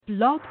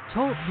Blog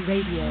Talk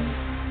Radio.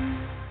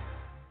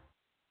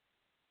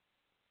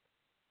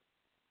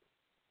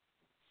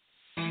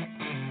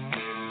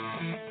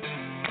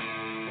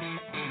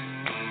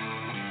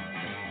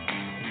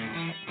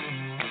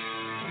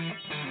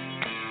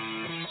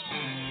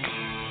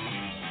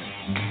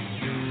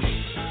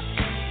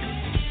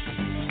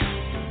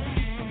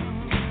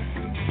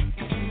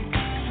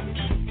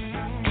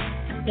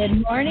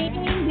 Good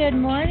morning, good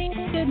morning,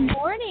 good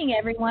morning,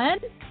 everyone.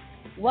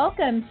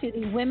 Welcome to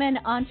the Women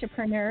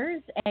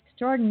Entrepreneurs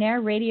Extraordinaire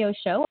Radio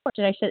Show, or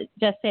should I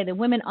just say the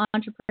Women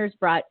Entrepreneurs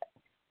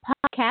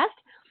Podcast.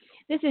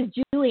 This is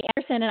Julie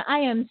Anderson, and I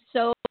am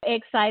so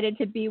excited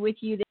to be with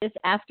you this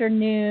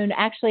afternoon.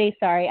 Actually,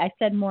 sorry, I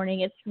said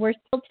morning. We're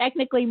still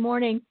technically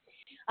morning.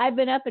 I've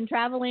been up and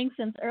traveling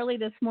since early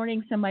this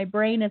morning, so my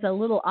brain is a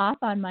little off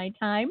on my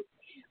time.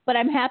 But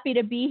I'm happy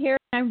to be here.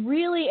 I'm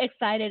really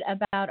excited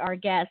about our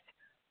guest.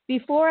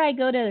 Before I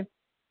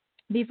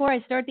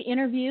start the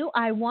interview,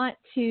 I want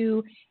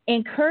to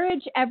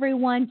encourage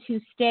everyone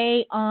to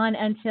stay on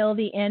until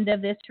the end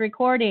of this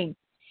recording.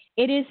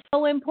 It is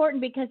so important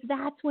because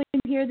that's when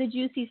you hear the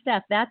juicy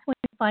stuff. That's when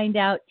you find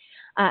out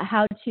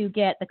how to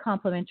get the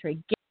complimentary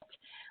gift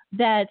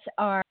that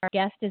our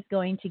guest is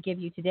going to give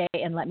you today.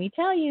 And let me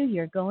tell you,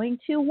 you're going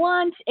to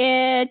want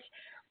it.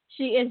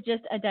 She is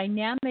just a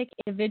dynamic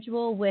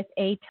individual with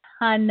a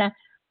ton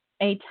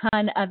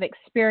of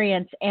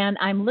experience, and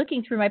I'm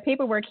looking through my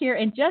paperwork here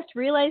and just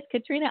realized,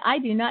 Katrina, I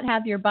do not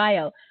have your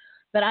bio,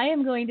 but I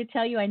am going to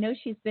tell you, I know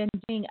she's been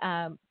doing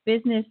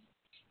business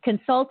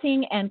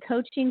consulting and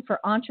coaching for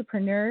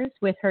entrepreneurs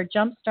with her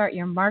Jumpstart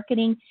Your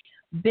Marketing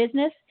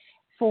business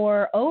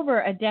for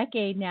over a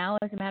decade now.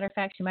 As a matter of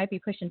fact, she might be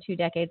pushing 2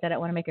 decades. I don't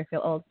want to make her feel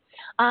old,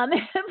 but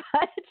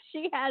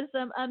she has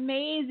some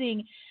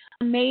amazing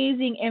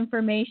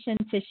information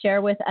to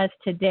share with us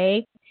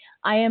today.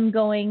 I am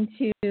going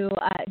to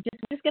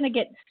just going to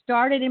get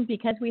started, and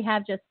because we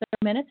have just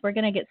 30 minutes, we're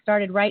going to get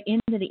started right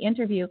into the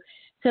interview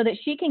so that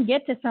she can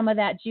get to some of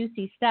that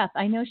juicy stuff.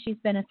 I know she's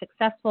been a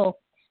successful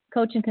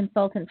coach and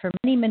consultant for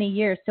many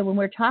years. So when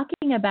we're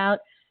talking about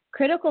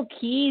critical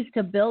keys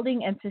to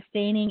building and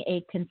sustaining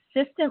a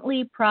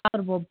consistently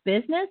profitable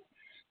business,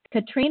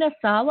 Katrina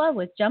Sawa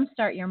with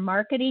Jumpstart Your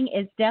Marketing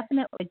is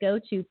definitely a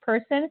go-to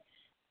person.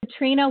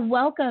 Katrina,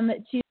 welcome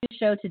to the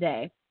show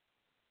today.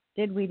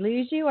 Did we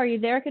lose you? Are you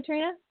there,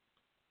 Katrina?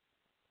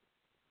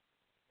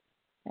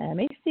 Let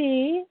me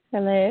see.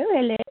 Hello.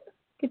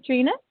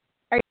 Katrina,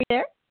 are you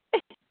there?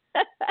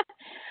 I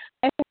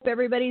hope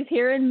everybody's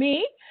hearing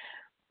me.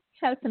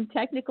 Have some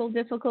technical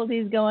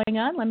difficulties going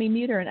on. Let me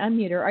mute her and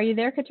unmute her. Are you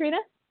there, Katrina?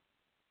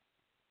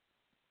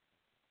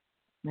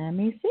 Let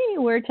me see.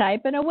 We're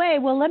typing away.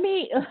 Well, let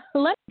me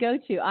go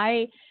to.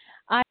 I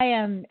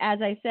am,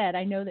 as I said,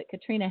 I know that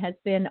Katrina has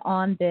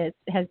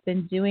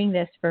been doing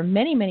this for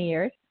many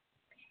years.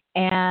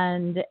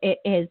 And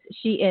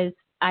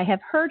I have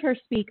heard her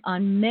speak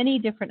on many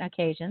different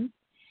occasions.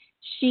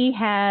 She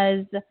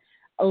has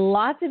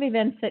lots of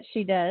events that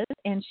she does,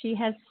 and she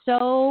has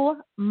so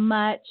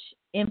much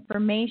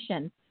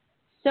information.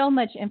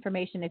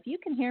 If you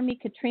can hear me,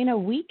 Katrina,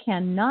 we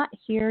cannot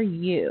hear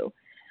you.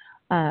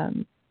 Let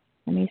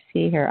me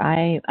see here.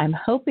 I'm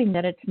hoping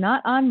that it's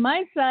not on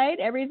my side.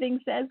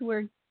 Everything says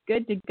we're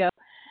good to go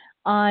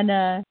on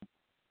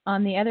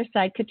the other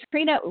side.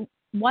 Katrina,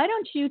 why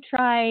don't you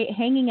try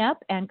hanging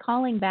up and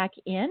calling back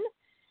in,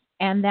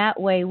 and that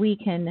way we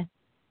can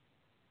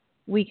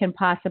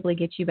possibly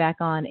get you back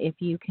on if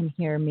you can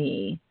hear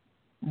me.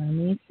 Let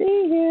me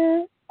see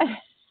here.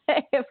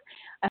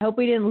 I hope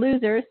we didn't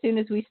lose her as soon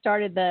as we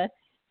started the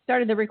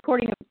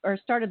recording or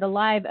started the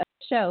live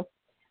show.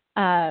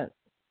 At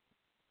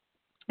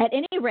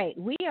any rate,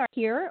 we are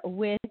here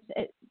with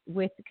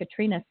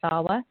Katrina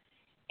Sawa,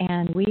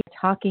 and we are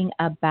talking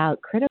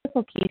about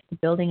critical keys to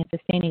building and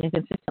sustaining a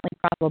consistently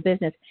profitable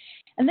business.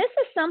 And this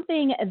is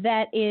something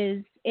that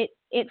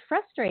it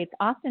frustrates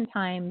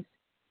oftentimes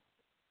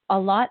a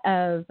lot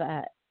of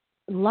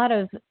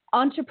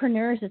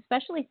entrepreneurs,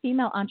 especially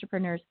female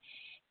entrepreneurs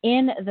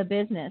in the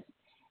business,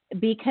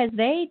 because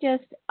they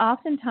just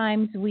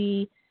oftentimes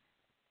we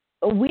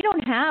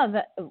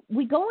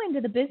go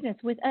into the business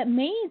with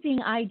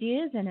amazing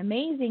ideas and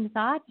amazing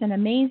thoughts and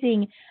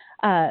amazing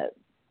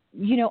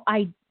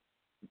ideas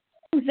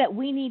that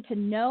we need to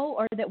know,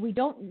 or that we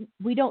don't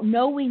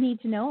know we need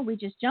to know. We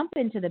just jump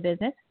into the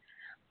business,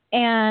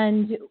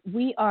 and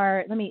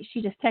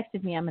she just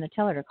texted me. I'm going to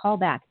tell her to call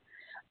back.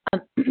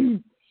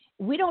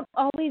 We don't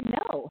always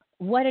know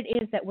what it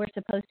is that we're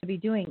supposed to be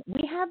doing.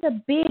 We have the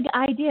big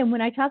idea. And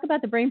when I talk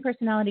about the brain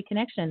personality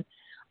connection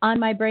on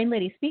my Brain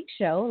Lady Speak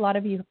show, a lot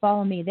of you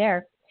follow me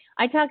there,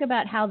 I talk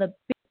about how the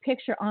big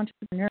picture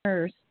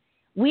entrepreneurs,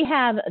 we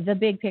have the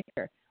big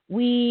picture.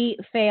 We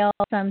fail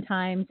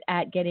sometimes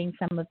at getting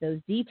some of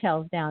those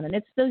details down. And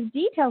it's those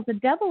details. The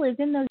devil is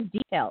in those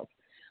details.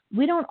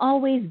 We don't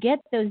always get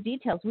those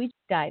details. We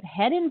just dive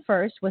head in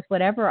first with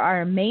whatever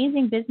our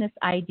amazing business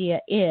idea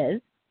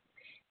is.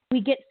 We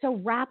get so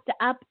wrapped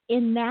up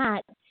in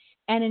that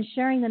and in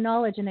sharing the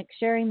knowledge and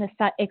sharing the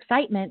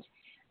excitement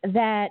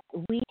that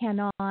we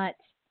cannot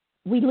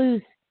we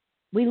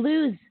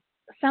lose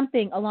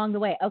something along the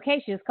way.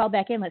 Okay, she just called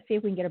back in. Let's see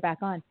if we can get her back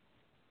on.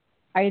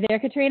 Are you there,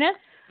 Katrina?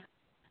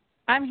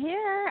 I'm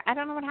here. I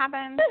don't know what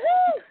happened.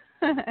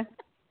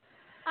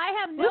 I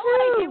have no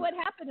idea what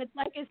happened. It's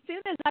like as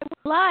soon as I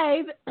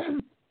was live,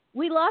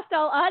 we lost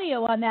all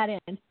audio on that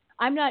end.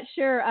 I'm not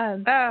sure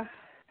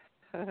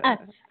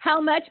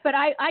how much, but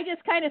I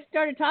just kind of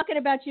started talking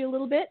about you a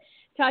little bit,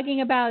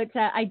 talking about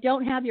I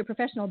don't have your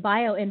professional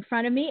bio in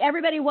front of me.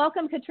 Everybody,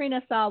 welcome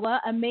Katrina Sawa,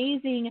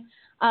 amazing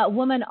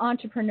woman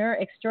entrepreneur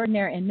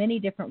extraordinaire in many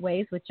different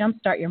ways with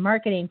Jumpstart Your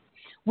Marketing.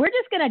 We're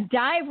just going to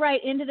dive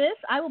right into this.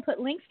 I will put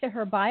links to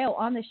her bio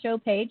on the show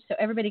page so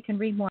everybody can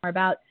read more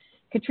about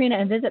Katrina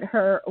and visit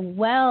her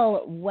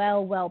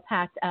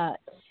well-packed,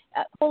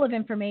 full of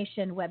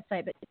information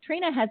website. But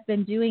Katrina has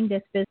been doing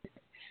this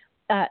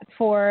business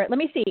for, let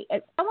me see,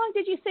 how long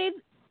did you say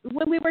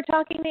when we were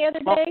talking the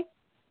other day?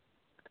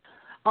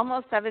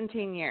 Almost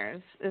 17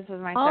 years. This is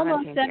my 17th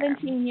Almost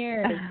 17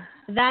 years.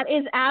 That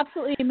is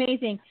absolutely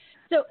amazing.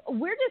 So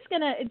we're just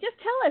going to, just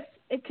tell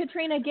us,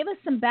 Katrina, give us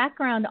some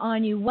background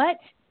on you.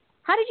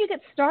 How did you get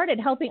started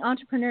helping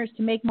entrepreneurs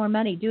to make more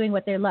money doing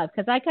what they love?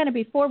 Because I kind of,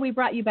 before we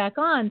brought you back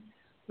on,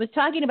 was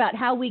talking about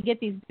how we get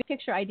these big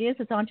picture ideas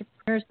as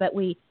entrepreneurs, but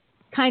we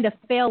kind of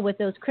fail with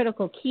those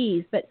critical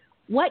keys. But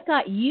what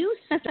got you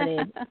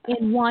started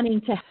in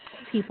wanting to help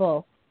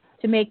people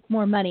to make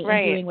more money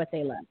and doing what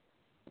they love?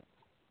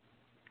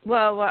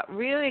 Well, what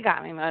really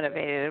got me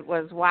motivated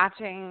was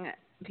watching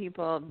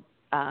people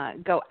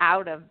go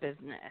out of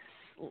business,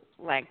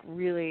 like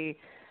really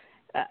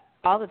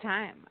all the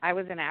time. I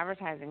was in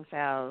advertising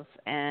sales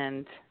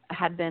and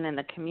had been in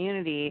the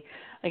community,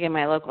 like in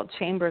my local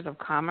chambers of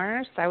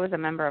commerce. I was a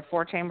member of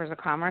 4 chambers of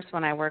commerce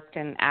when I worked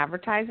in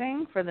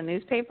advertising for the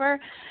newspaper.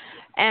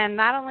 And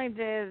not only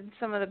did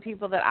some of the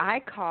people that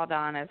I called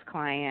on as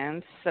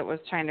clients that was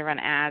trying to run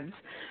ads,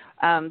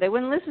 they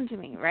wouldn't listen to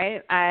me,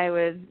 right?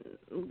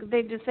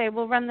 They'd just say,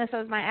 well, run this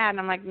as my ad. And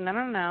I'm like, no,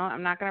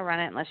 I'm not going to run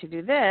it unless you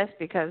do this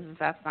because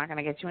that's not going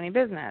to get you any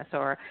business.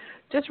 Or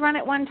just run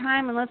it one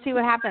time and let's see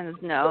what happens.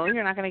 No,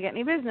 you're not going to get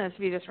any business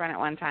if you just run it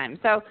one time.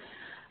 So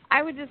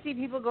I would just see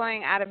people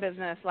going out of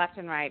business left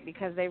and right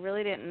because they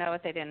really didn't know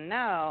what they didn't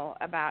know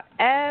about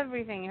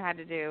everything you had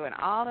to do and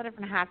all the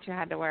different hats you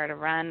had to wear to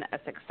run a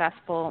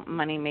successful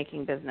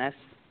money-making business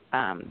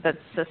that's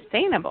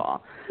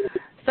sustainable.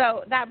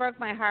 So that broke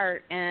my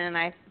heart, and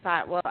I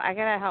thought, well, I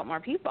got to help more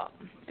people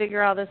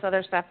figure all this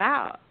other stuff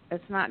out.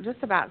 It's not just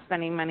about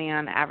spending money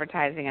on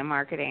advertising and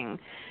marketing.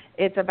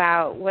 It's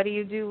about what do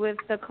you do with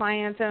the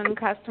clients and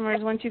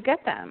customers once you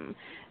get them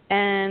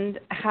and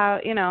how,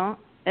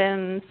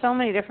 and so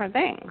many different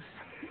things.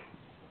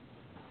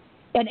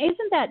 And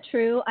isn't that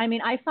true? I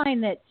mean, I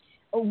find that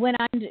when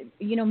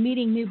I'm,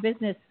 meeting new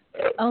business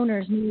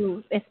owners,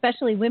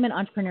 especially women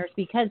entrepreneurs,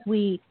 because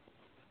we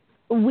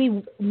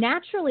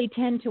naturally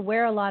tend to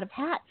wear a lot of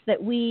hats,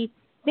 that we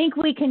think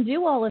we can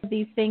do all of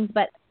these things.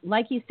 But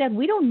like you said,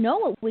 we don't know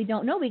what we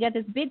don't know. We got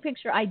this big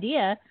picture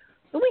idea,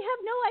 but we have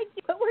no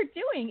idea what we're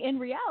doing in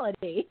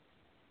reality.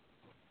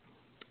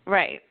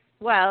 Right.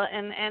 Well,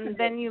 and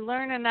then you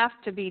learn enough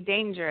to be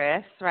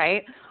dangerous,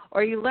 right?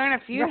 Or you learn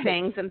a few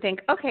things and think,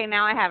 okay,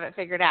 now I have it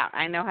figured out.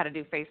 I know how to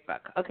do Facebook.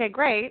 Okay,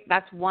 great.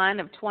 That's one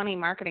of 20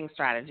 marketing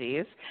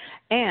strategies.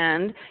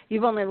 And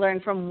you've only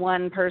learned from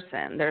one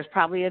person. There's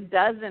probably a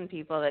dozen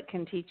people that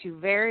can teach you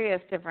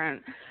various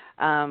different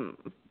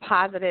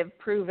positive,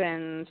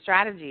 proven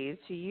strategies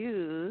to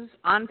use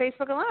on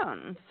Facebook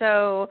alone.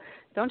 So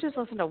don't just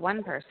listen to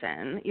one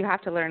person. You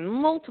have to learn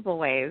multiple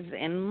ways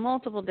in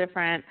multiple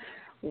different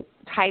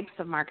types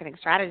of marketing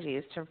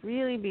strategies to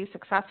really be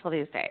successful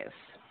these days.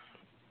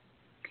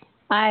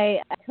 I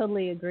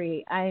totally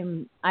agree.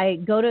 I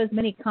go to as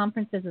many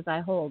conferences as I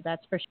hold,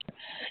 that's for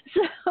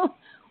sure. So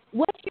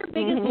what's your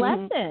biggest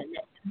lesson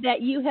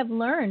that you have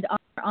learned on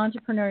your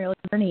entrepreneurial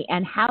journey,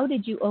 and how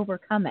did you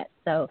overcome it?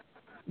 So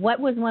what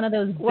was one of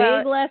those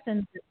big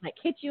lessons that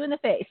hit you in the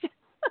face?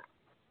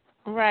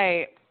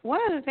 Right. One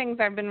of the things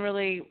I've been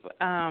really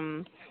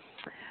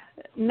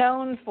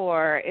known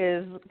for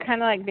is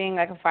kind of like being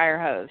like a fire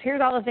hose.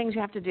 Here's all the things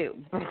you have to do.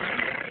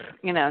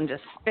 And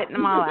just spitting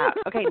them all out.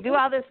 Okay, do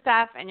all this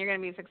stuff and you're going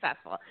to be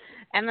successful.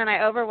 And then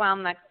I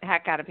overwhelm the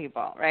heck out of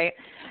people, right?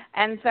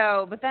 And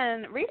so, but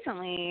then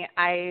recently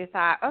I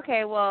thought,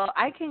 okay, well,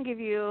 I can give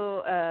you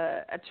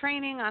a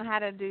training on how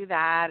to do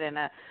that and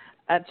a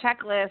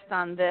checklist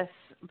on this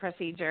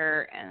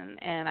procedure,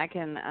 and I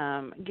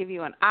can give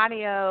you an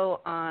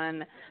audio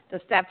on the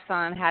steps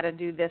on how to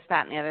do this,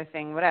 that, and the other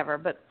thing, whatever.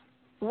 But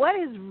what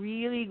is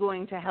really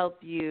going to help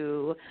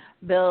you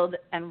build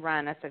and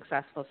run a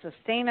successful,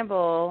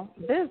 sustainable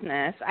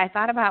business? I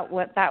thought about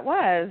what that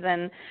was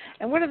and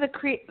what are the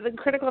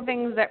critical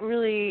things that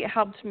really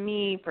helped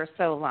me for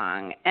so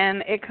long.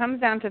 And it comes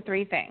down to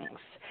 3 things.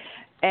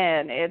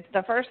 And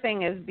the first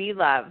thing is be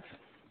loved.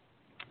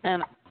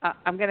 And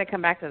I'm going to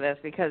come back to this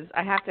because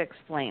I have to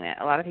explain it.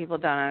 A lot of people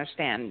don't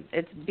understand.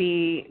 It's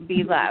be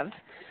loved.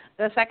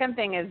 The second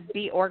thing is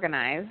be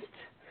organized.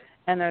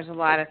 And there's a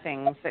lot of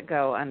things that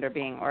go under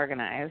being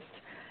organized.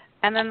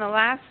 And then the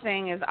last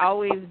thing is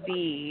always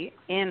be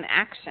in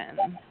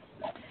action.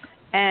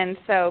 And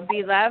so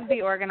be loved,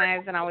 be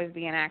organized, and always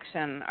be in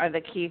action are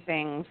the key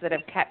things that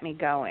have kept me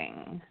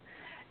going.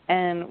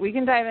 And we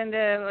can dive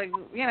into, like,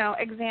 you know,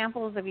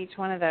 examples of each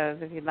one of those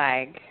if you'd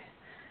like.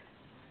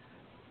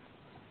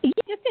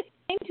 Just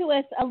explain to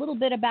us a little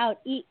bit about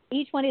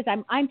each one.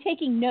 I'm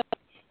taking notes.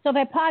 So if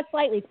I pause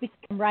slightly, it's because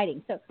I'm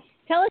writing. So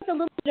tell us a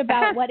little bit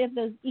about what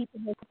each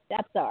of those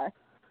steps are.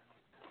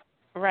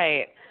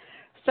 Right.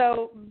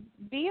 So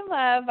be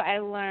love, I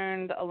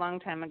learned a long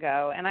time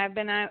ago, and I've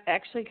been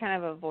actually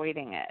kind of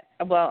avoiding it.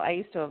 Well, I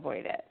used to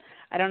avoid it.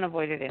 I don't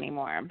avoid it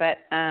anymore, but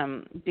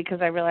because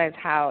I realized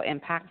how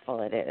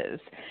impactful it is.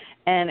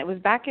 And it was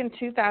back in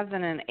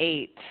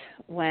 2008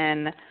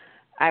 when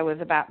I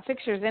was about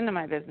 6 years into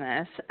my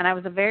business, and I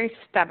was a very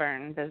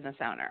stubborn business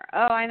owner.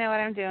 Oh, I know what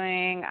I'm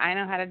doing. I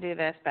know how to do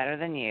this better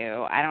than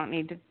you. I don't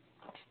need to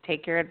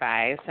take your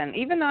advice. And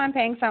even though I'm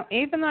paying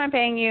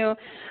you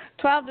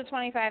 $12,000 to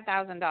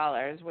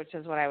 $25,000, which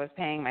is what I was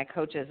paying my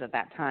coaches at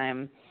that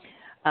time,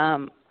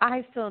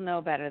 I still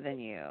know better than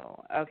you.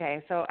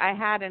 Okay, so I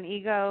had an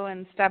ego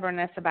and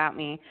stubbornness about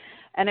me,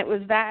 and it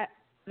was that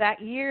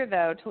year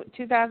though,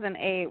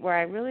 2008, where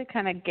I really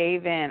kind of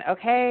gave in.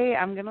 Okay,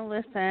 I'm going to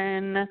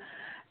listen.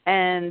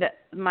 And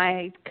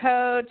my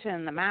coach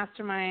and the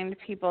mastermind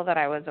people that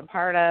I was a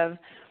part of,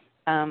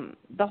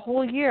 the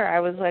whole year I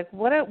was like,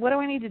 what do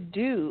I need to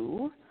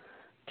do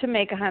to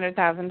make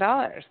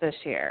 $100,000 this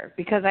year?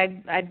 Because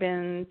I'd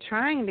been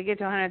trying to get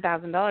to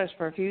 $100,000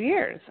 for a few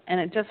years, and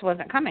it just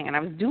wasn't coming. And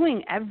I was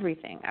doing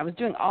everything. I was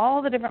doing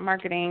all the different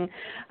marketing.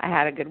 I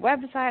had a good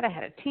website. I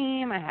had a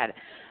team. I had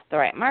the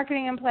right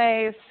marketing in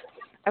place.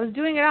 I was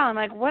doing it all. I'm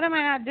like, what am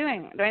I not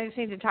doing? Do I just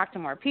need to talk to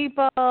more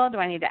people? Do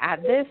I need to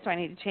add this? Do I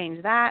need to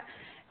change that?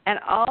 And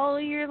all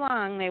year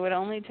long, they would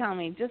only tell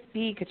me, just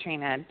be,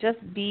 Katrina, just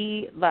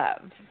be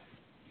love.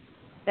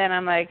 Then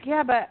I'm like,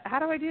 yeah, but how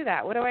do I do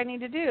that? What do I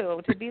need to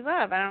do to be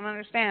love? I don't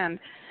understand.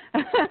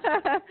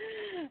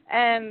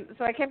 And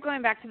so I kept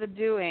going back to the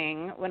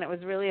doing when it was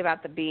really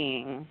about the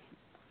being.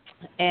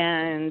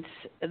 And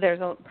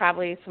there's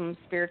probably some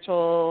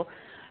spiritual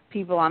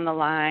people on the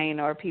line,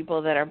 or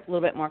people that are a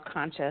little bit more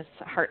conscious,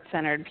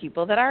 heart-centered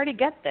people that already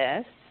get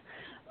this.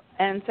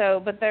 And so,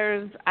 but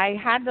I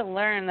had to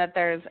learn that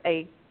there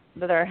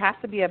has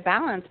to be a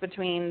balance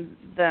between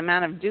the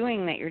amount of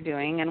doing that you're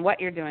doing, and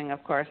what you're doing,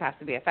 of course, has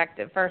to be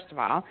effective, first of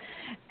all.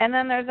 And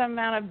then there's an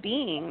amount of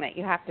being that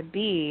you have to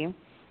be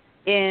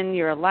in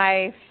your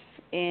life,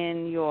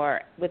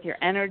 with your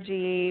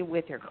energy,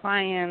 with your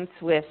clients,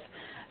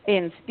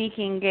 in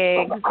speaking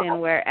gigs, in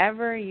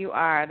wherever you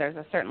are, there's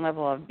a certain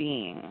level of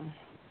being.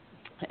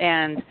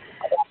 And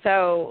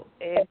so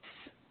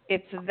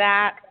it's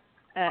that,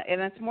 and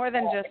it's more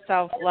than just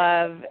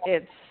self-love.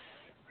 It's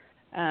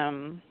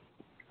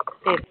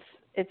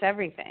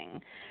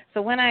everything.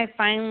 So when I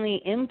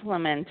finally I didn't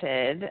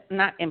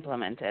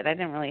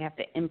really have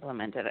to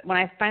implement it. When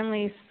I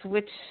finally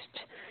switched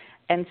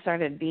and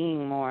started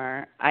being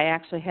more, I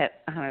actually hit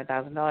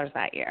 $100,000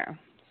 that year.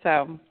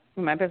 So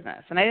in my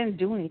business, and I didn't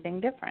do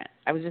anything different.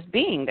 I was just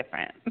being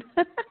different.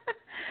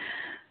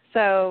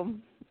 So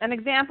an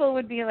example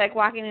would be like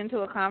walking into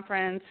a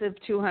conference of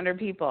 200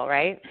 people,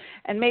 right?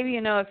 And maybe you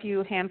know a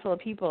few handful of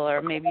people,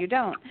 or maybe you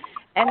don't.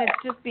 And it's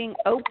just being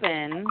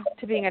open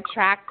to being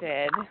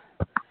attracted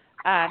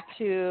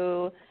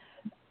to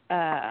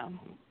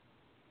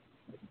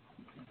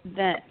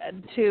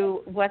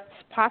what's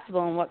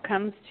possible and what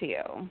comes to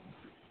you.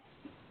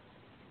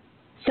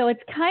 So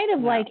it's kind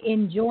of like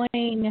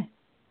enjoying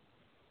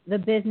the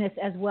business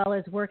as well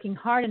as working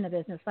hard in the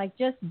business, like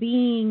just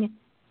being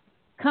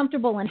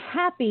comfortable and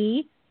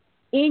happy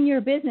in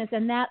your business,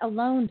 and that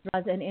alone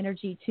draws an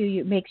energy to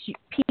you, makes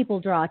people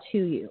draw to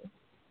you.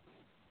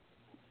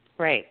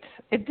 Right.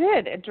 It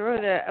did. It drew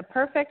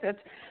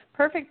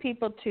perfect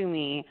people to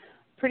me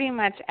pretty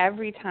much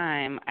every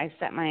time I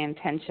set my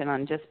intention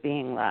on just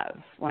being love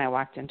when I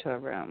walked into a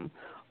room,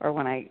 or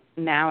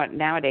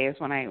nowadays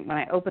when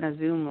I open a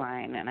Zoom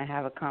line and I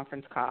have a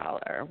conference call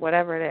or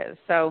whatever it is.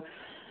 So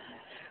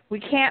we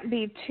can't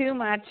be too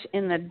much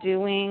in the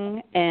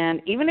doing,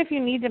 and even if you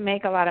need to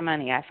make a lot of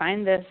money, I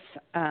find this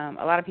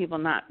a lot of people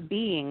not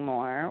being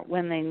more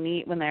when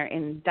they're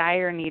in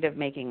dire need of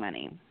making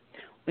money,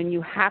 when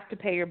you have to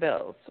pay your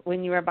bills,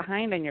 when you are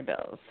behind on your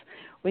bills,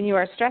 when you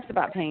are stressed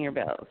about paying your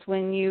bills,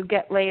 when you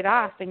get laid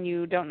off and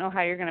you don't know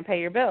how you're going to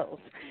pay your bills.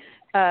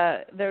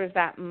 There's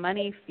that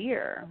money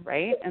fear,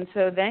 right? And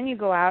so then you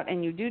go out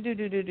and you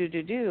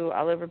do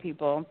all over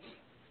people,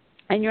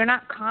 and you're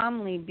not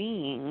calmly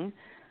being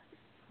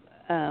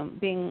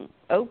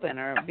open,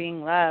 or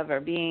being love, or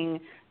being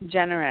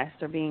generous,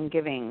 or being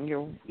giving.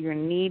 You're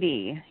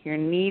needy,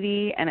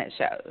 and it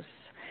shows.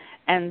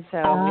 And so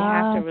we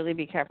have to really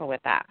be careful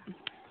with that.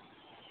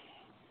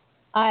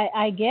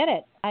 I get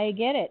it.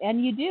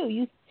 And you do.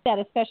 You see that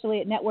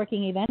especially at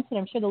networking events, and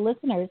I'm sure the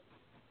listeners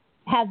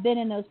have been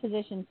in those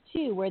positions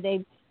too, where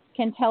they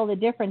can tell the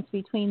difference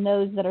between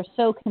those that are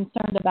so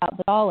concerned about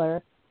the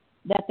dollar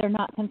that they're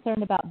not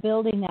concerned about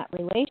building that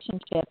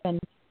relationship. And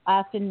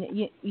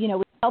often,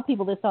 tell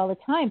people this all the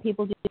time.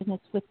 People do business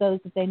with those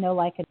that they know,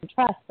 like, and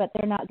trust, but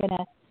they're not going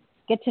to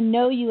get to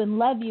know you and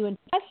love you and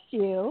trust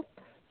you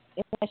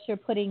unless you're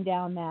putting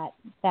down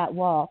that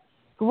wall.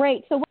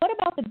 Great. So what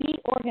about the be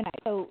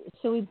organized?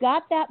 So we've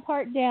got that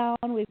part down.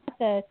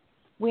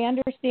 We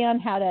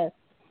understand how to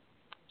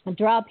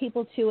draw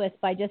people to us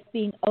by just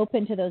being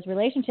open to those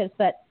relationships.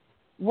 But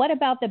what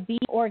about the be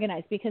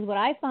organized? Because what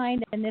I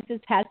find, and this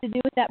has to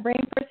do with that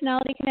brain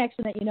personality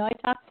connection that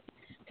I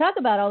talk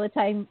about all the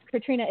time,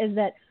 Katrina, is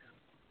that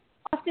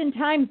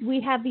oftentimes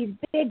we have these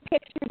big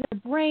pictures of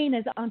the brain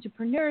as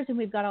entrepreneurs, and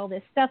we've got all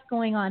this stuff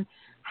going on.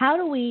 How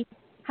do we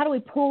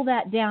pull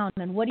that down,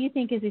 and what do you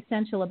think is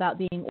essential about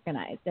being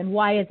organized, and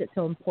why is it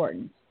so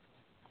important?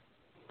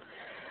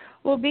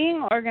 Well,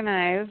 being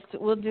organized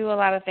will do a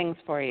lot of things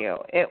for you.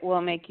 It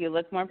will make you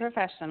look more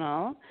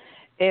professional.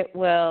 It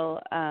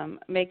will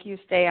make you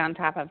stay on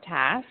top of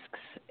tasks.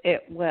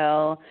 It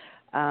will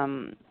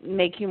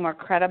make you more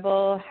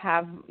credible.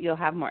 You'll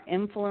have more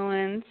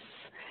influence.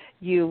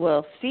 You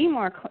will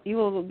you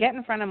will get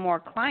in front of more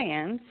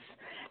clients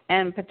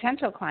and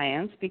potential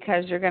clients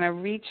because you're going to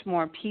reach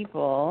more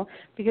people,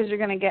 because you're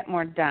going to get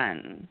more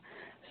done.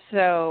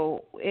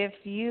 So if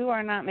you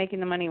are not making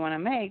the money you want to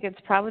make, it's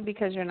probably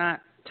because you're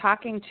not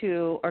talking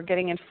to or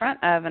getting in front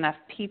of enough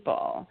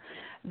people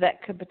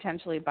that could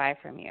potentially buy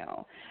from you.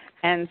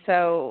 And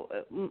so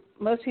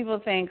most people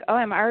think,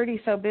 I'm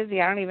already so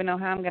busy, I don't even know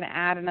how I'm going to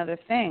add another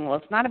thing. Well,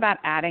 it's not about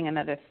adding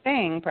another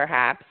thing,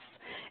 perhaps.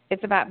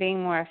 It's about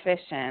being more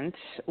efficient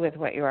with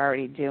what you're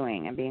already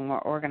doing and being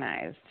more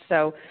organized.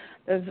 So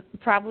there's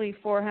probably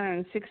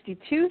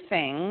 462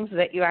 things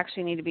that you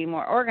actually need to be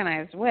more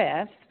organized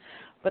with,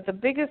 but the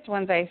biggest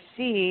ones I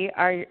see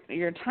are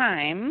your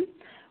time.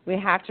 We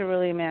have to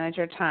really manage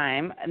your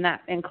time, and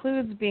that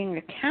includes being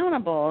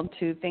accountable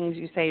to things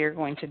you say you're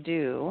going to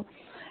do.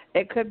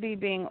 It could be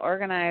being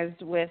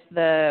organized with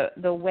the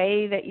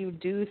way that you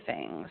do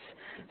things.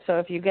 So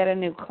if you get a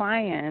new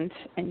client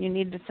and you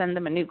need to send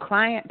them a new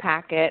client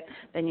packet,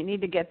 then you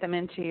need to get them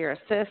into your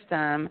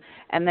system,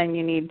 and then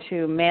you need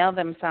to mail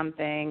them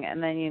something,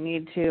 and then you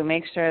need to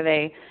make sure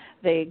they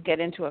get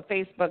into a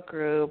Facebook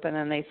group, and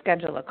then they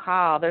schedule a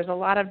call. There's a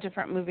lot of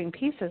different moving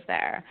pieces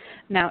there.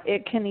 Now,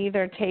 it can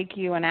either take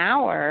you an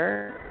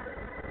hour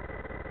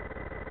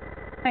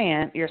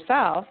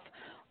yourself,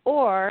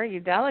 or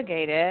you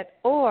delegate it,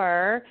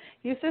 or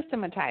you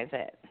systematize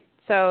it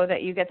so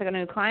that you get the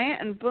new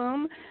client, and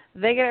boom,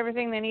 they get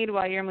everything they need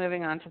while you're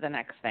moving on to the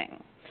next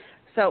thing.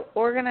 So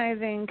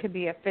organizing could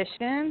be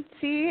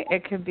efficiency.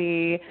 It could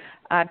be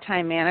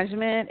time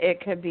management.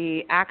 It could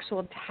be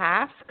actual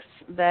tasks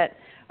that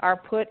are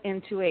put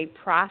into a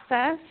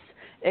process.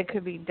 It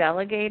could be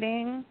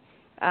delegating.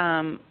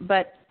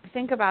 But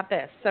think about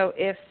this. So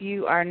if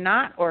you are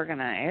not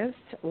organized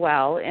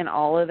well in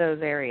all of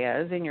those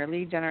areas, in your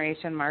lead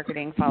generation,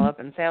 marketing, follow-up,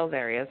 and sales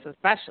areas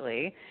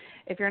especially,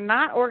 if you're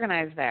not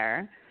organized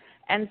there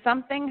and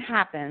something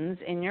happens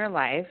in your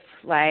life,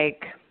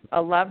 like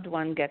a loved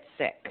one gets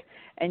sick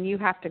and you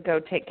have to go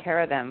take care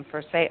of them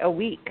for, say, a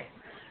week,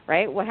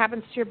 right? What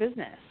happens to your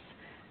business?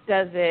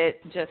 Does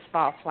it just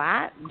fall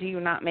flat? Do you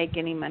not make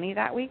any money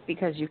that week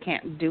because you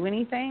can't do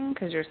anything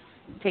because you're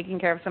taking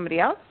care of somebody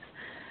else?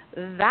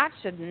 That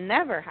should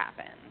never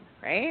happen,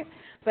 right?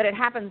 But it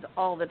happens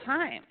all the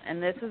time.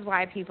 And this is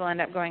why people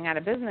end up going out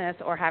of business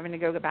or having to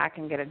go back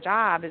and get a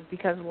job, is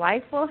because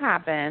life will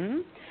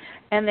happen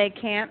and they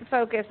can't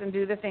focus and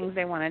do the things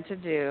they wanted to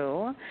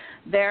do.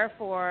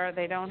 Therefore,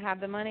 they don't have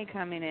the money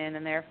coming in,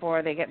 and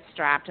therefore they get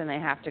strapped and they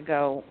have to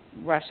go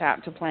rush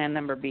out to plan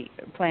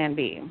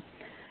B.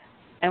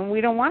 And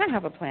we don't want to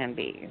have a plan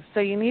B. So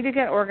you need to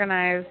get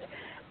organized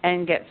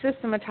and get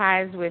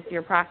systematized with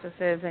your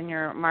processes and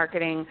your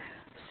marketing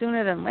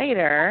sooner than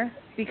later,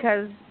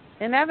 because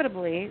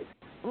inevitably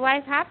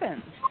life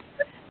happens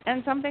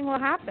and something will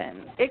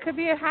happen. It could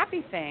be a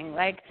happy thing,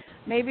 like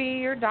maybe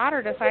your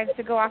daughter decides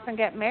to go off and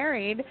get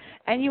married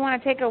and you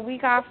want to take a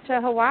week off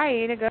to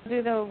Hawaii to go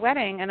do the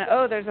wedding, and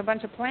there's a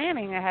bunch of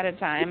planning ahead of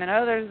time, and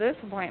there's this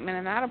appointment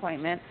and that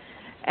appointment,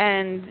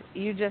 and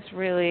you just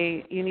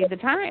really, you need the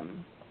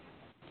time.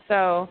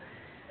 So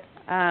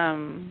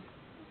there's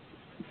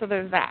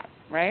that,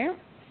 right?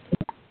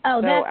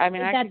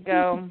 I could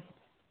go.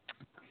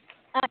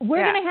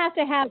 We're gonna have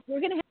to have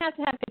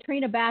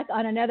Katrina back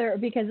on another,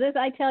 because this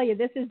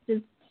is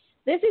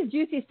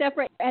juicy stuff,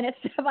 right? And it's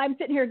stuff I'm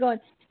sitting here going,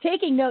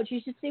 taking notes. You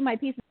should see my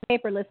piece of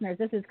paper, listeners.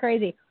 This is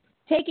crazy.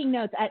 Taking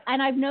notes.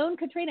 And I've known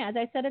Katrina, as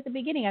I said at the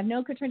beginning, I've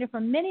known Katrina for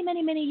many,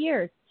 many, many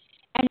years.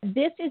 And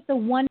this is the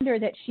wonder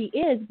that she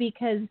is,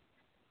 because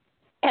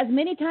as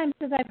many times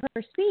as I've heard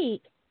her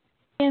speak,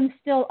 I'm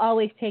still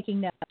always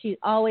taking notes. She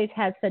always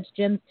has such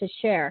gems to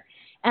share.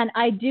 And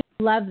I do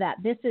love that.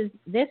 This is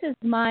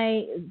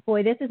my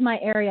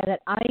area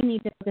that I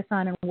need to focus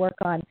on and work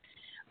on,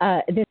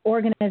 this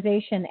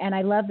organization. And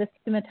I love the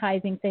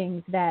systematizing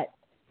things that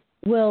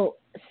will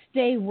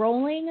stay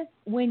rolling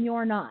when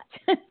you're not.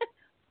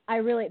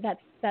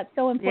 That's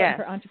so important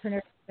for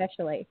entrepreneurs,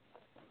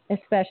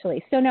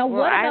 especially. So now,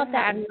 what about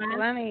that?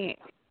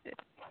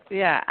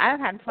 Yeah, I've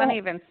had plenty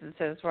of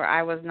instances where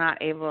I was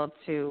not able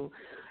to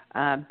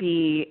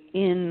be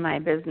in my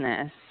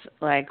business,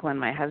 like when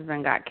my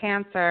husband got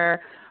cancer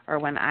or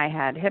when I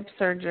had hip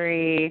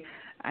surgery.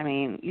 I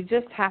mean, you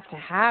just have to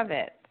have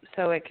it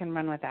so it can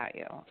run without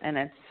you. And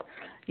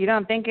you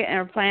don't think it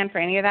or plan for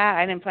any of that.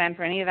 I didn't plan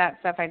for any of that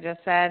stuff I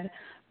just said,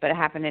 but it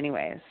happened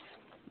anyways.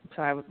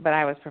 But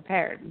I was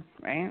prepared,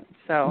 right?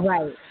 So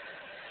right.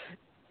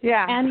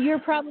 Yeah. And you're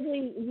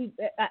probably,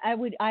 I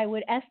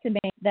would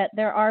estimate that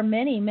there are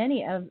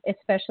many of,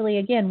 especially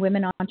again,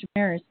 women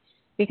entrepreneurs,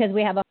 because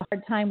we have a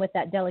hard time with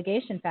that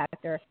delegation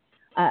factor,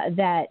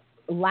 that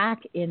lack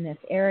in this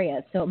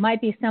area. So it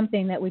might be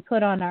something that we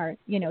put on our,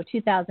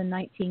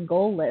 2019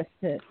 goal list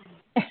to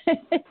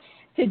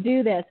to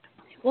do this.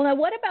 Well, now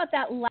what about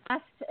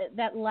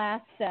that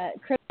last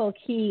critical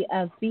key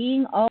of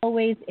being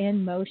always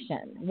in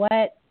motion?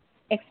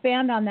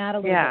 Expand on that a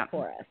little bit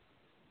for us.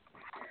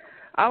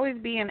 Always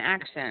be in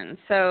action.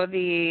 So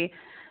the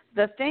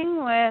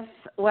thing with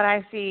what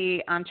I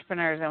see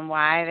entrepreneurs and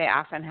why they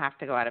often have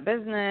to go out of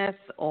business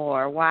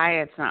or why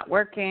it's not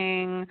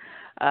working,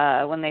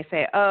 when they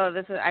say,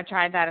 I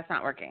tried that, it's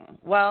not working.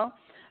 Well,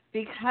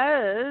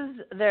 because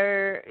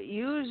they're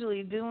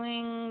usually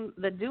doing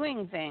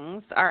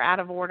things are out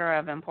of order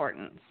of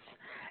importance,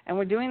 and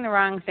we're doing the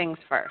wrong things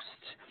first.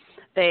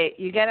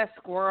 You get a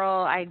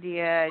squirrel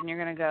idea and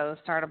you're going to go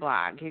start a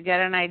blog. You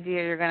get an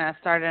idea, you're going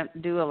to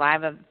do a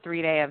live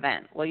 3-day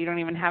event. Well, you don't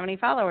even have any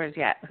followers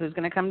yet. Who's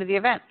going to come to the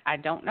event? I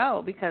don't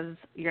know, because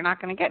you're not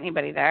going to get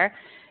anybody there.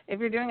 If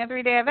you're doing a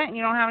 3-day event and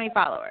you don't have any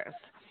followers,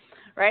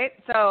 right?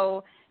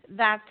 So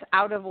that's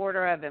out of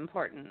order of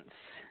importance.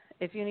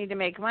 If you need to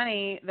make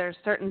money, there's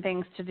certain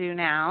things to do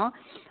now.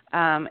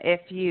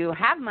 If you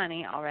have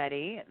money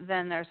already,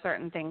 then there's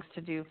certain things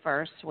to do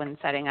first when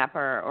setting up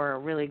or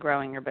really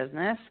growing your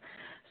business.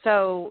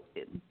 So,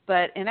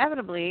 but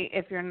inevitably,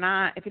 if you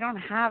don't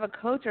have a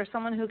coach or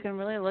someone who can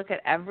really look at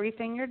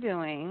everything you're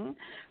doing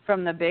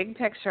from the big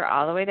picture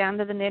all the way down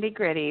to the nitty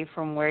gritty,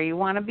 from where you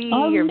want to be,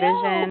 your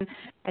vision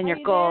and your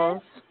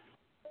goals.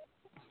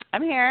 There?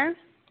 I'm here.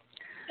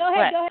 Go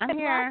ahead. I'm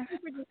here.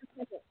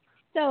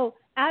 So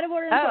out of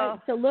order.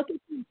 So look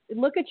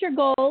at your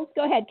goals.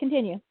 Go ahead.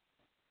 Continue.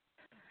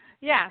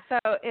 Yeah, so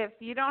if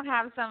you don't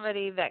have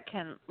somebody that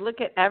can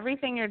look at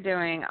everything you're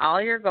doing,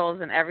 all your goals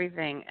and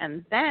everything,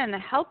 and then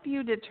help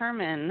you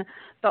determine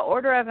the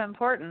order of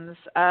importance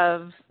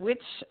of which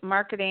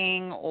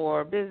marketing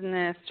or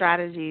business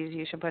strategies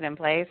you should put in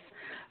place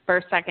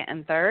first, second,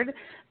 and third,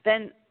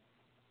 then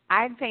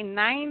I'd say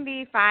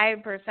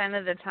 95%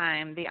 of the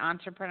time the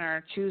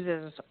entrepreneur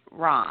chooses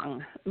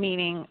wrong,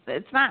 meaning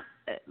it's not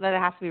that it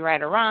has to be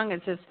right or wrong,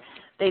 it's just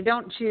they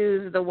don't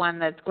choose the one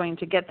that's going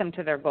to get them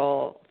to their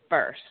goal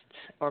first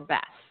or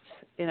best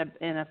in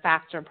a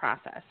faster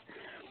process.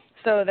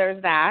 So there's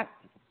that.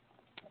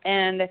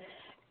 And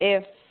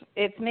if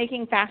it's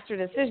making faster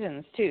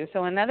decisions too.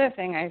 So another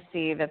thing I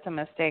see that's a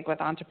mistake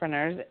with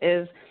entrepreneurs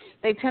is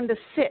they tend to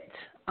sit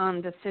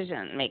on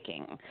decision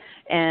making.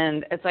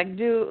 And it's like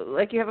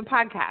you have a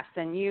podcast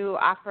and you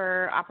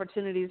offer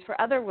opportunities for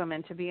other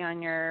women to be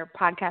on your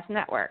podcast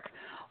network.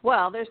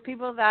 Well, there's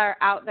people that are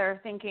out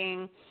there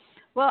thinking,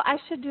 well, I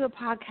should do a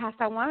podcast.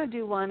 I want to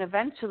do one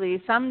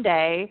eventually,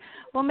 someday.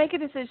 Well, make a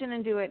decision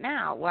and do it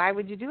now. Why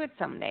would you do it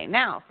someday?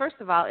 Now, first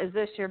of all, is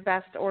this your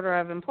best order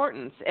of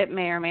importance? It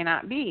may or may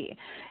not be.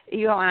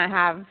 You want to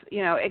have,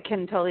 it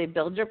can totally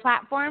build your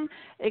platform.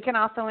 It can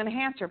also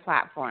enhance your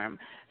platform.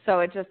 So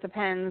it just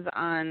depends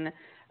on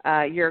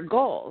your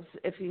goals.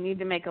 If you need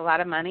to make a lot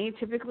of money,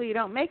 typically you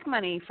don't make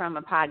money from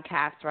a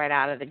podcast right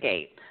out of the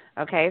gate.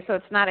 Okay, so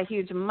it's not a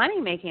huge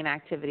money-making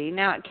activity.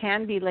 Now, it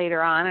can be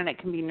later on, and it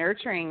can be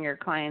nurturing your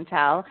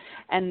clientele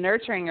and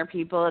nurturing your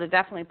people. It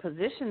definitely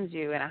positions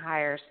you in a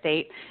higher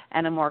state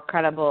and a more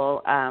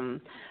credible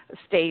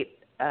state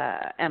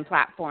and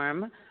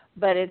platform,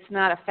 but it's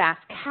not a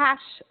fast cash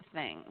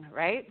thing,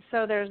 right?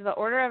 So there's the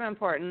order of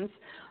importance,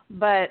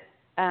 but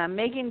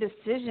making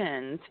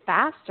decisions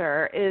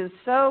faster is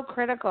so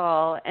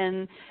critical.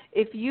 And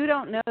if you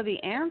don't know the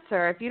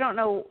answer, if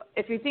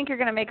you think you're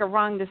going to make a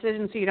wrong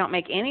decision so you don't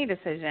make any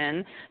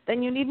decision,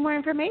 then you need more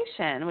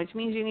information, which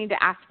means you need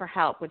to ask for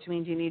help, which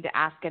means you need to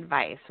ask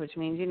advice, which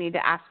means you need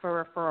to ask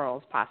for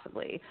referrals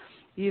possibly.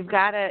 You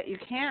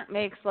can't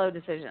make slow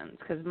decisions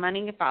because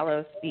money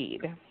follows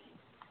speed.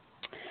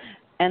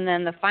 And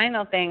then the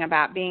final thing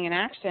about being in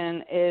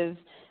action is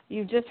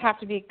you just have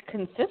to be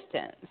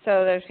consistent.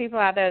 So there's people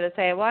out there that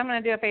say, well, I'm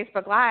going to do a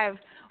Facebook Live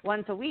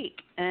once a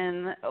week,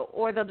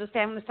 or they'll just say,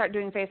 I'm going to start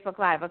doing Facebook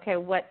Live. Okay,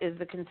 what is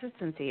the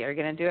consistency? Are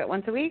you going to do it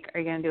once a week?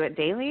 Are you going to do it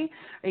daily?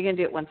 Are you going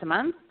to do it once a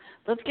month?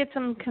 Let's get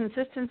some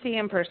consistency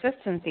and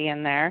persistency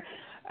in there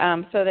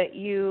so that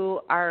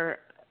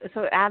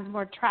so it adds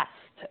more trust,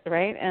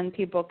 right? And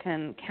people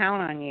can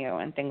count on you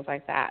and things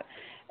like that.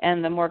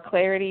 And the more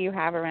clarity you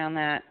have around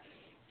that,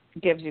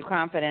 gives you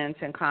confidence,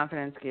 and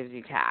confidence gives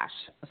you cash.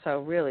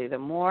 So really, the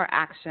more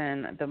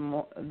action,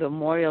 the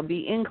more you'll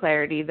be in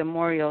clarity, the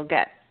more you'll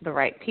get the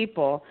right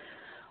people,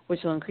 which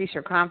will increase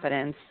your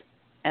confidence,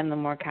 and the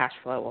more cash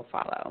flow will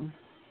follow.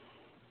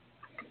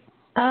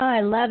 Oh,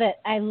 I love it.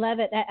 I love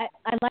it. I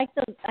like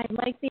the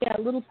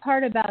little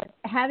part about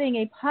having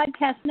a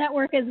podcast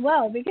network as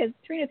well, because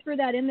Trina threw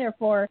that in there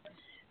for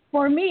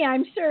me,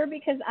 I'm sure,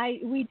 because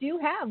we do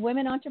have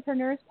Women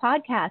Entrepreneurs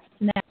Podcasts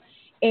now.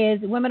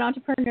 Is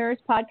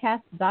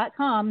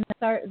womenentrepreneurspodcast.com.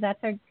 That's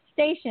our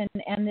station,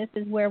 and this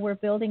is where we're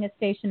building a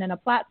station and a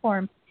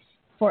platform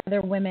for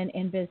other women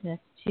in business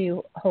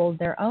to hold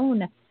their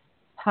own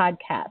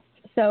podcasts.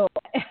 So,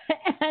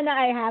 and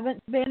I haven't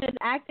been as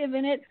active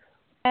in it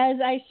as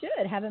I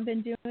should. Haven't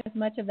been doing as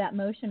much of that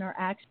motion or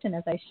action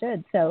as I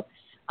should. So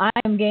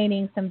I'm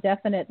gaining some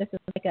definite, this is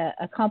like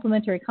a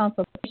complimentary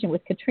consultation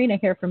with Katrina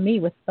here for me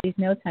with these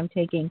notes I'm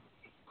taking,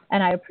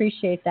 and I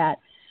appreciate that.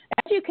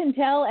 As you can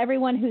tell,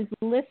 everyone who's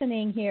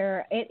listening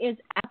here, it is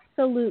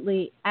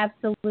absolutely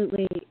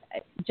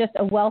just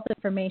a wealth of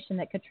information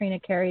that Katrina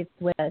carries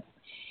with us.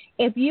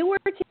 If you were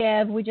to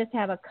give, we just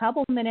have a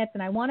couple minutes,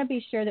 and I want to be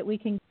sure that we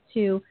can get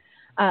to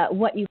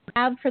what you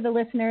have for the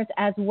listeners,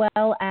 as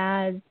well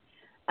as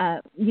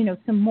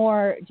some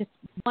more, just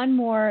one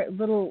more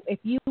little, if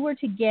you were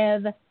to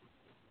give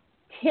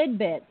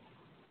tidbits,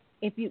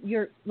 if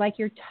your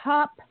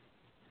top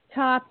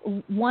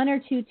one or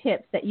two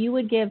tips that you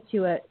would give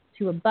to a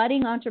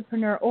budding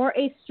entrepreneur or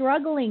a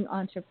struggling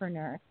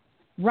entrepreneur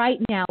right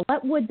now,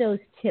 what would those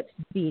tips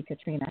be,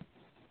 Katrina?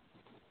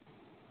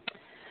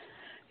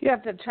 You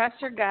have to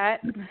trust your gut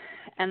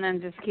and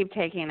then just keep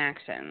taking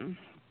action.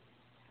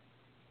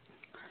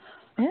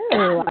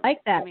 Oh, I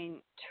like that. I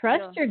mean,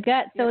 trust your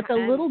gut. So it's a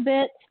little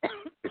bit.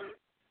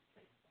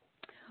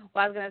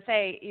 Well, I was going to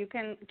say, you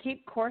can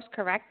keep course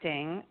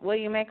correcting. Will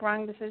you make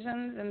wrong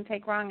decisions and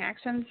take wrong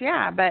actions?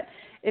 Yeah, but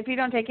if you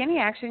don't take any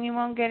action, you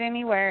won't get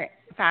anywhere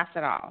fast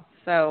at all.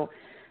 So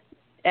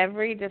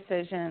every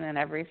decision and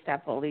every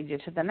step will lead you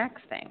to the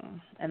next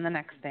thing and the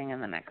next thing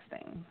and the next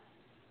thing.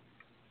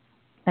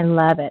 I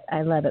love it.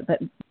 But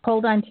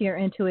hold on to your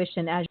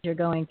intuition as you're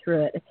going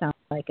through it, it sounds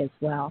like, as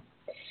well.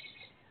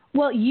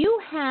 Well, you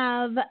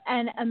have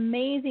an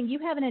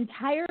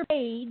entire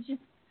page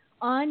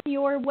on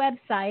your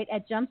website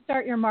at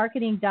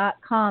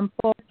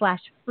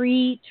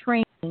jumpstartyourmarketing.com/free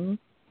training,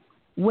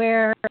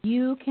 where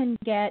you can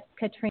get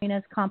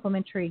Katrina's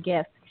complimentary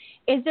gift.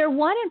 Is there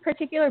one in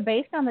particular,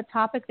 based on the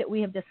topic that we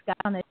have discussed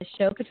on this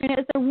show, Katrina,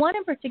 is there one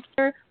in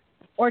particular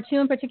or two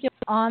in particular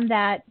on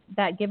that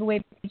giveaway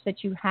page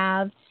that you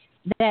have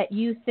that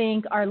you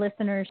think our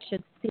listeners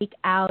should seek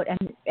out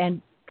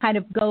and kind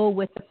of go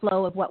with the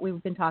flow of what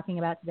we've been talking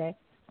about today?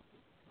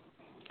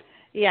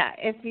 Yeah,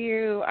 if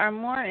you are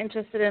more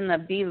interested in the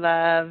be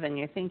love and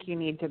you think you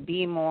need to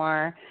be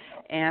more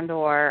and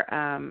or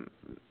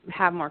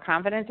have more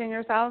confidence in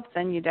yourself,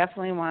 then you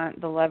definitely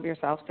want the Love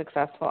Yourself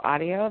Successful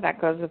audio.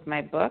 That goes with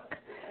my book,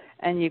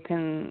 and you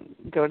can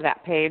go to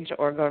that page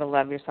or go to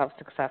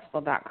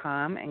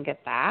loveyourselfsuccessful.com and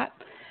get that.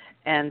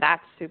 And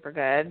that's super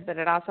good, but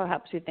it also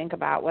helps you think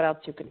about what else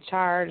you can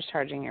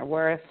charging your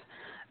worth.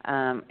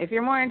 If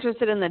you're more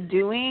interested in the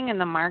doing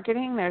and the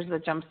marketing, there's the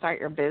Jumpstart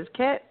Your Biz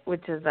Kit,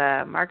 which is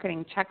a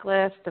marketing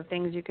checklist of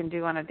things you can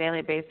do on a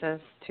daily basis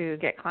to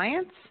get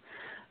clients.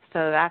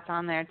 So that's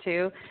on there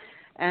too.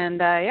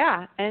 And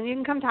and you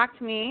can come talk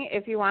to me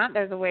if you want.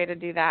 There's a way to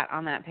do that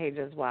on that page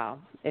as well.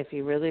 If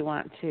you really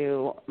want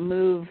to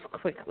move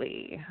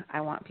quickly,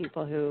 I want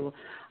people who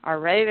are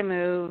ready to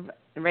move,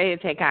 ready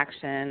to take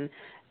action,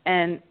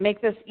 and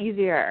make this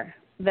easier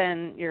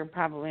than you're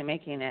probably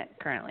making it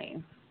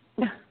currently.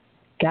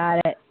 Got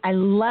it. I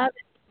love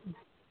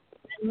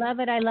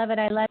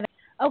it.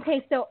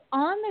 Okay, so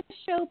on the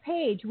show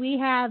page, we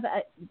have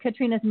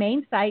Katrina's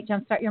main site,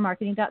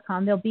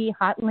 jumpstartyourmarketing.com. There'll be a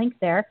hot link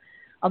there.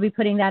 I'll be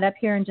putting that up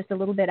here in just a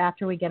little bit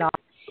after we get off.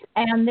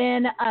 And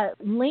then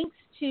links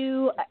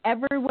to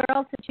everywhere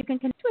else that you can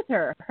connect with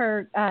her.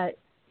 Her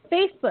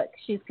Facebook,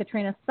 she's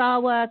Katrina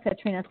Sawa,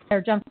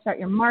 Jumpstart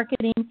Your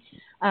Marketing.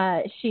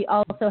 She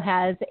also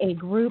has a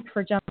group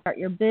for Jumpstart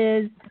Your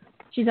Biz.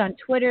 She's on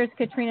Twitter as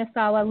Katrina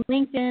Sawa,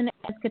 LinkedIn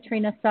as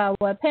Katrina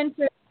Sawa,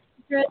 Pinterest,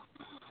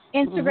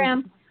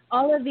 Instagram,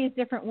 all of these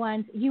different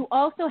ones. You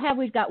also have,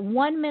 we've got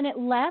 1 minute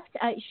left.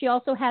 She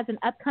also has an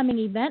upcoming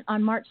event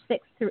on March 6th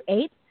through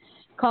 8th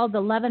called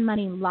the Love and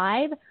Money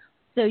Live.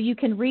 So you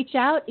can reach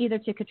out either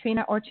to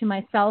Katrina or to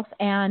myself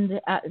and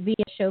via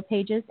show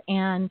pages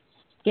and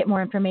get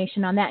more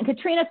information on that. And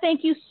Katrina,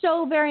 thank you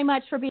so very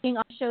much for being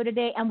on the show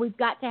today, and we've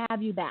got to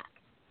have you back.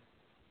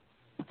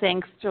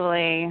 Thanks,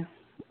 Julie.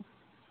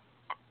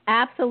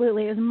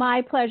 Absolutely. It was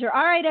my pleasure.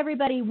 All right,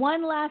 everybody,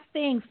 one last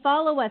thing.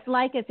 Follow us,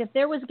 like us. If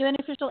there was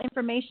beneficial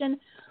information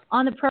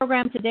on the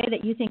program today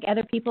that you think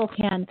other people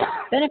can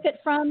benefit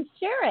from,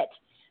 share it.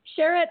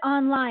 Share it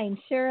online.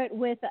 Share it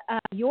with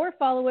your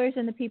followers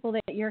and the people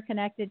that you're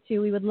connected to.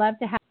 We would love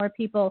to have more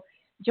people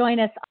join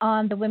us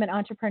on the Women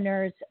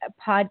Entrepreneurs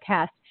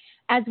podcast,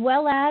 as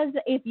well as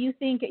if you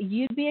think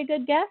you'd be a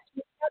good guest,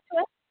 reach out to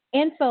us.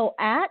 Info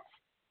at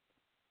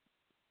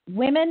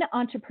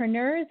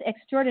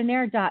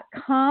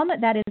womenentrepreneursextraordinaire.com.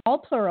 That is all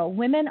plural,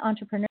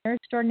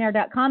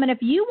 womenentrepreneursextraordinaire.com. And if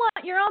you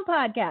want your own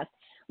podcast,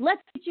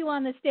 let's get you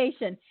on the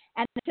station.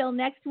 And until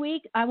next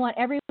week, I want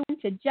everyone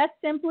to just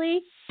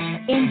simply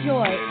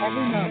enjoy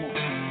every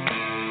moment.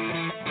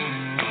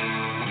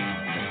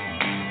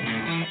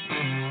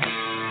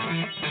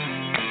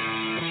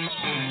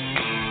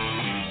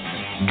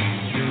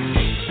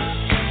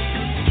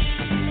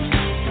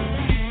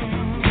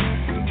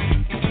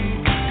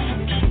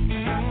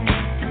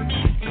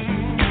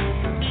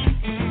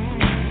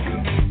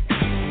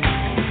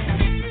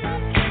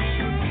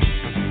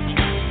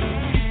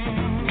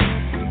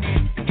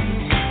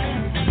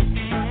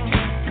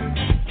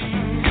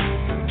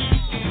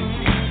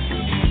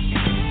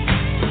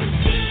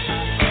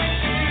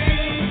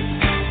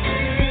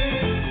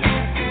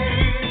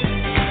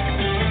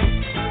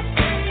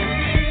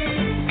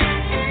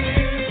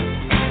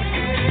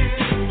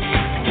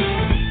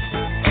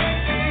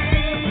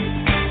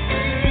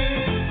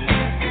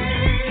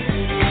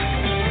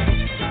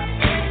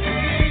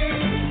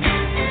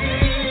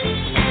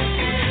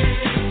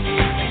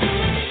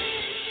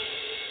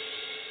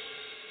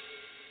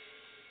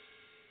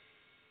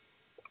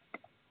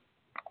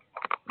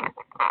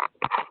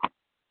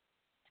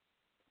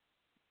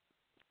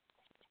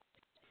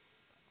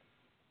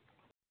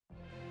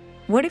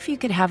 What if you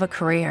could have a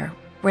career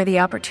where the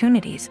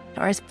opportunities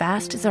are as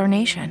vast as our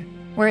nation,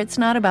 where it's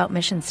not about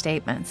mission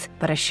statements,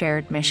 but a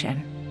shared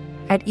mission?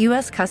 At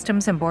U.S.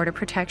 Customs and Border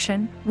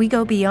Protection, we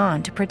go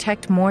beyond to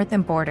protect more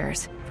than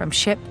borders. From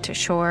ship to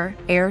shore,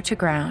 air to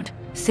ground,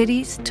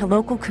 cities to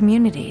local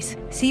communities,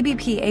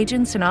 CBP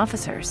agents and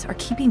officers are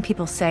keeping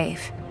people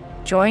safe.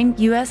 Join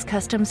U.S.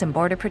 Customs and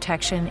Border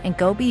Protection and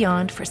go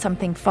beyond for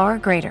something far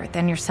greater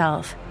than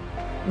yourself.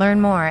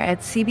 Learn more at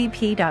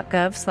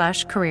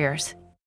cbp.gov/careers.